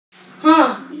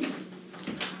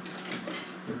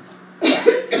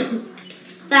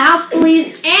The house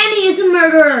believes Annie is a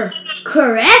murderer.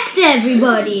 Correct,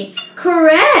 everybody.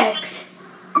 Correct.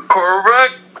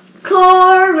 Correct.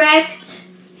 Correct.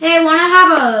 Hey, want to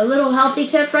have a little healthy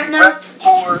tip right now?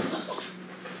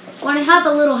 Want to have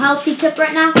a little healthy tip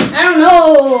right now? I don't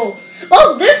know.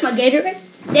 Oh, there's my Gatorade.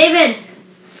 David,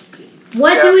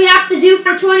 what do we have to do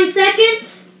for 20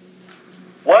 seconds?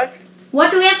 What?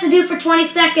 What do we have to do for 20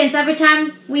 seconds every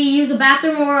time we use a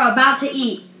bathroom or are about to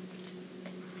eat?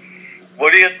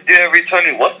 What do you have to do every time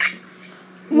you what?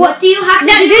 What do you have to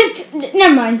do?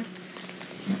 Never mind.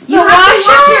 You have to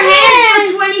wash your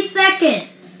hands for 20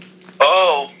 seconds.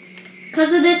 Oh.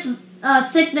 Because of this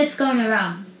sickness going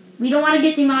around. We don't want to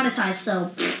get demonetized, so.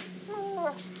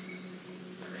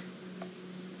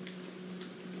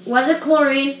 Was it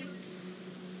chlorine?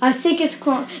 I think it's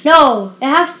chlorine. No, it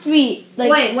has to be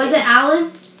like. Wait, was it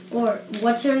Alan? Or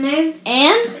what's her name?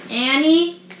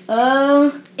 Annie?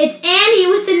 It's Annie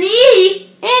with an E.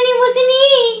 Annie with an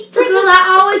E. The girl that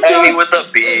always Annie goes. with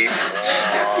a B.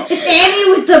 It's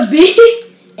Annie with the B.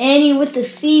 Annie with the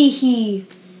C. He.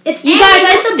 It's You Annie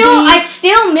guys, with the I B.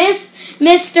 still miss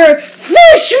Mr.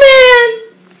 Fishman.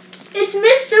 It's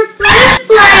Mr.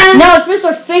 Fishman. No, it's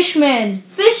Mr. Fishman.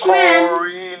 Fishman.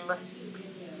 Chlorine.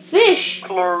 Fish.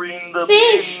 Chlorine the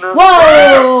Fish. bean.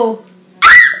 Whoa.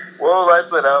 Whoa,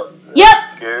 lights went out. Yep.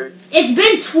 Scary. It's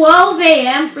been 12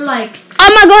 a.m. for like.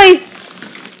 I'm not going.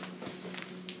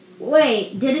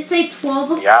 Wait, did it say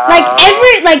 12 o'clock? Yeah.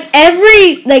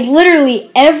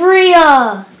 Literally every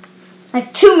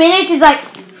 2 minutes is like,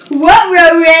 what,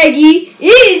 Raggy?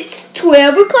 It's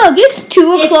 12 o'clock. It's 2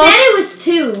 It o'clock. said it was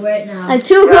 2 right now. At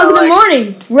 2 o'clock in the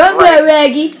morning.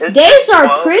 Raggy. it's Days are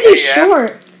 12 pretty a.m.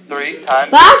 short. 3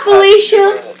 times. Bye,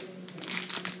 Felicia.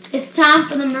 It's time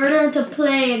for the murderer to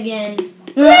play again.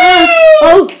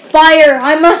 Oh, fire.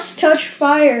 I must touch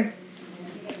fire.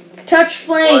 Touch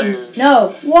flames. Fire.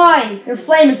 No. Why? Your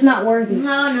flame is not worthy.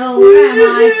 Oh no, where am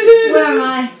I? Where am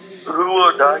I? Who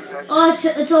will die next? Oh,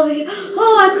 it's over here.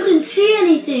 Oh, I couldn't see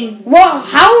anything. Whoa,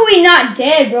 how are we not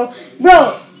dead, bro?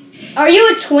 Bro, are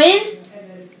you a twin?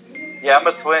 Yeah, I'm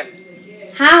a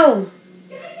twin. How?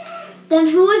 Then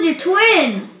who is your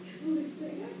twin?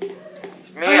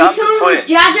 It's me, Are you I'm the twin with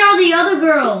twin. Jaja or the other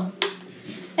girl?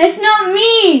 It's not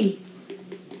me.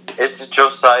 It's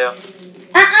Josiah.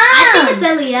 I think it's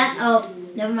Eliane. Oh,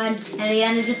 never mind.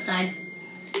 Eliane just died.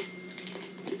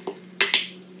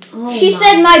 Oh, She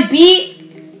said my beat.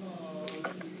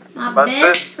 my But best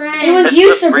this- friend. It was It's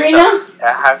you, Sabrina. It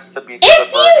has to be If you,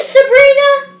 Sabrina. Sabrina.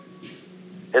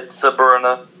 It's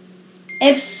Sabrina.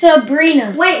 If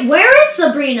Sabrina. Wait, where is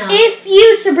Sabrina? If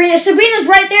you, Sabrina. Sabrina's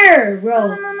right there, bro.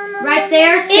 Right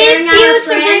there, staring If at you, her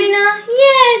friend. Sabrina.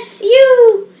 Yes,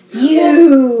 you.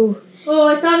 You. Oh,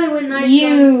 I thought it went nighttime.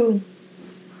 You.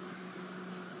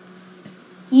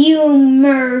 You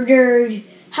murdered.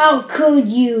 How could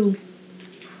you?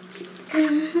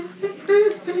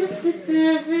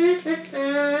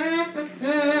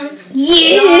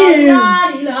 You.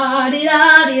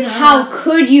 How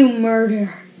could you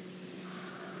murder?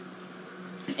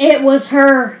 It was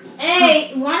her.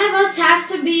 Hey, one of us has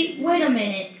to be. Wait a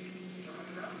minute.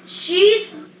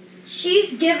 She's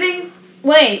giving.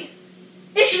 Wait.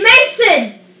 It's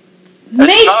Mason.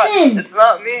 Mason. It's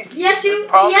not me. Yes, you.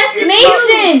 Probably Yes, it's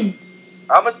Mason.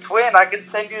 I'm a twin. I can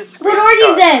send you a screenshot. What are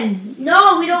you then?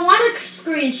 No, we don't want a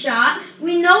screenshot.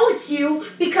 We know it's you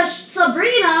because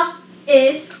Sabrina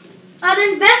is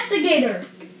an investigator.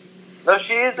 No,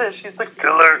 she isn't. She's the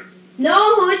killer.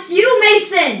 No, it's you,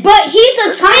 Mason. But he's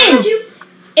a How twin. did you?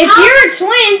 If How- you're a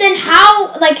twin, then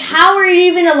how are you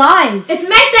even alive? It's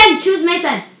Mason. Choose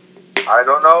Mason. I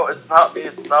don't know. It's not me.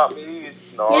 It's not me.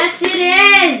 It's not. Yes, it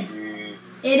is. me.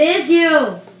 It is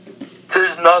you.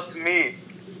 Tis not me.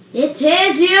 It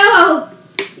is you.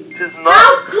 Tis not.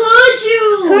 How could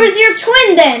you? Who's your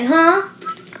twin then, huh?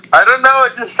 I don't know.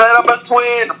 It just said I'm a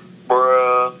twin,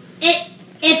 bruh.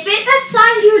 If it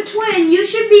assigned you a twin, you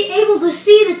should be able to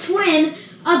see the twin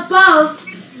above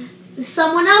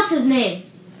someone else's name.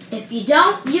 If you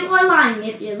don't, you are lying.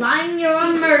 If you're lying, you're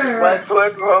a My murderer.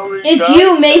 twin probably. It's died.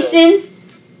 you, Mason.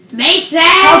 Mason!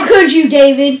 How could you,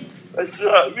 David? It's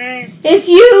not me. It's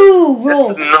you, bro.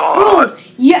 It's not. Bro,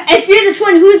 if you're the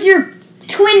twin, who's your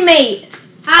twin mate?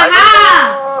 Ha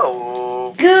I don't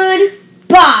know.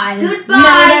 Goodbye. Goodbye.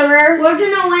 Murderer. We're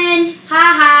gonna win.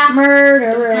 Ha ha.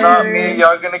 Murderer. It's not me.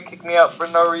 Y'all gonna kick me out for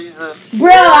no reason.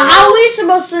 Bro, how are we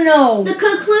supposed to know? The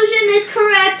conclusion is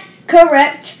correct.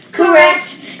 Correct.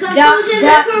 Conclusion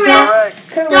is correct.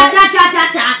 Correct. Dot dot dot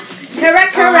dot dot.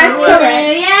 Correct. Are we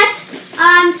there yet?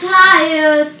 I'm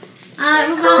tired.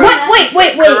 I'm hungry.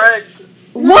 Wait. Correct.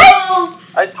 What?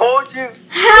 I told you.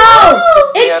 How?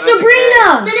 No. It's Yeah, that's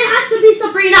Sabrina.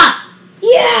 Sabrina.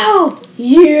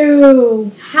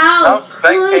 You. How I'm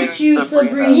spectating could you,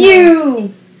 Sabrina. Sabrina?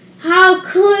 You. How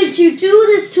could you do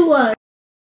this to us?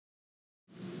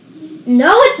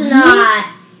 No, it's not.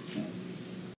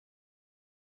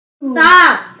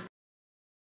 Stop.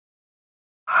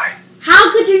 Hi.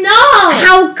 How could you know?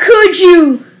 How could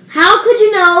you? How could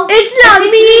you know? It's not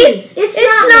if me. It's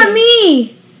not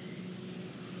me.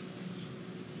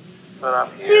 But I'm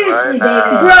here Seriously, right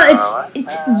now. Bro,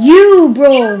 it's you,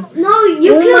 bro. No,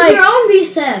 you Oh killed my- your own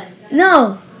BSF.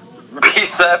 No.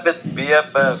 BSF, it's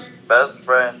BFF. Best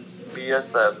friend.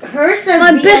 BSF. Her says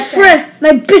My BSF. best friend.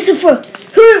 My best friend.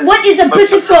 Who? What is a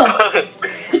best friend?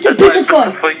 It's a That's best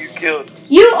why friend. you killed.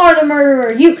 You are the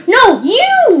murderer. No,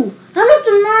 you. I'm not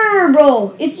the murderer,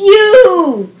 bro. It's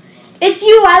you. It's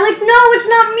you, Alex. No, it's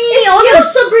not me. You,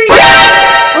 Sabrina.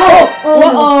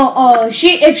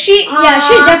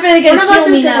 She's definitely One gonna of us kill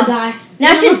is me gonna now. die. Now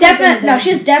One of she's us is gonna definitely die.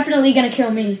 she's definitely gonna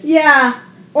kill me. Yeah,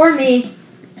 or me.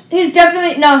 She's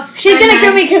definitely she's I'm gonna mad.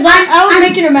 kill me because I was I'm-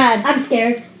 making her mad. I'm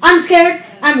scared. I'm scared.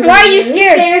 I'm Why are you really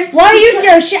scared? Why are you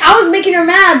scared? I was making her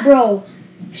mad, bro.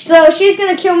 So she's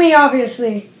gonna kill me,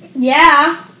 obviously.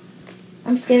 Yeah.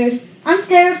 I'm scared. I'm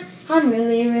scared. I'm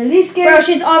really, really scared. Bro,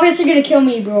 she's obviously gonna kill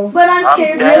me, bro. But I'm I'm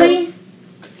scared. dead. Really?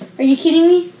 Are you kidding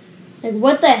me? Like,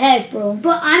 what the heck, bro?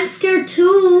 But I'm scared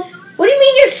too. What do you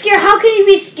mean you're scared? How can you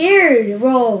be scared,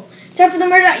 bro? Except for the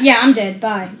murder. Yeah, I'm dead.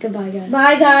 Bye. Goodbye, guys.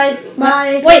 Bye, guys.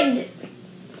 Bye. Wait.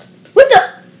 What the?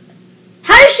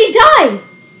 How did she die?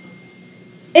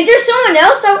 Is there someone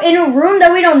else out in a room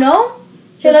that we don't know?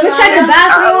 Should let me check the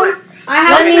bathroom. Alex. I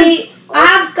have Let me-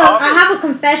 I have a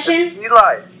confession. It's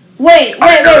Eli. Wait.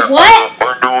 What?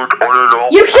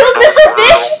 You killed Mr.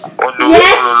 Fish?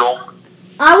 Yes.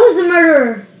 I was the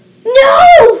murderer.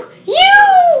 No!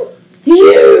 You!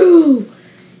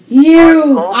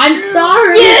 I'm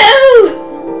sorry. You!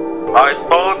 I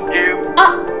told you.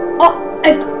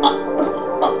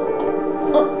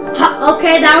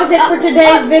 Okay, that was it for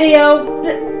today's video.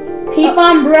 Keep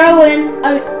on broing.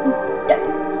 I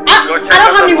Go don't check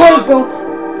have out any the words, book.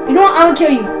 bro. You know what? I'm gonna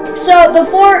kill you. So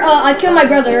before I kill my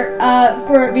brother,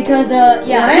 because What?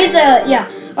 he's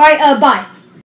Alright, bye.